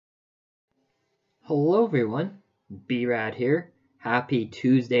Hello everyone, B-Rad here. Happy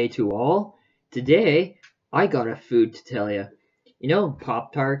Tuesday to all. Today, I got a food to tell you. You know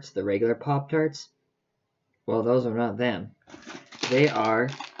Pop-Tarts, the regular Pop-Tarts? Well, those are not them. They are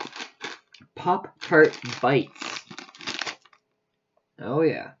Pop-Tart Bites. Oh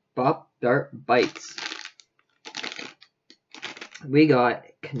yeah, Pop-Tart Bites. We got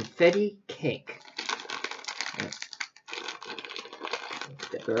confetti cake. Let's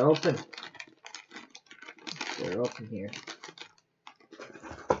get her open. They're open here.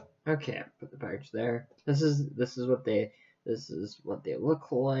 Okay, put the package there. This is what they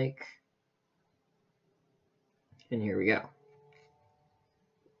look like. And here we go.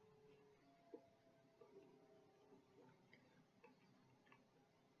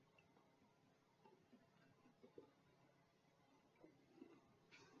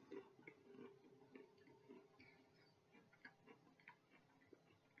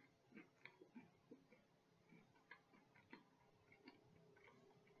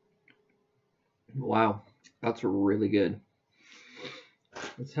 Wow, that's really good.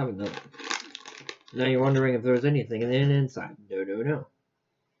 Let's have another. Now you're wondering if there's anything in the inside. No.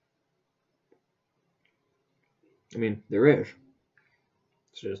 I mean, there is.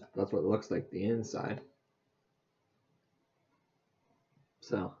 It's just, that's what it looks like, the inside.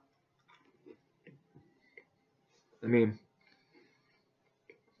 So, I mean,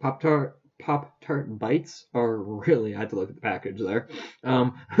 Pop-Tart Bites are really, I had to look at the package there.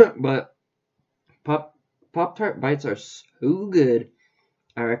 But Pop-Tart Bites are so good.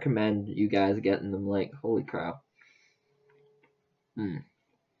 I recommend you guys getting them, like, holy crap. Man,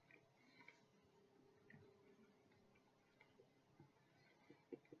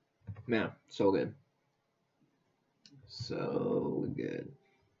 so good. So good.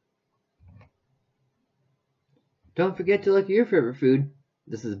 Don't forget to look at your favorite food.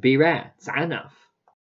 This is B-Rad. Sign off.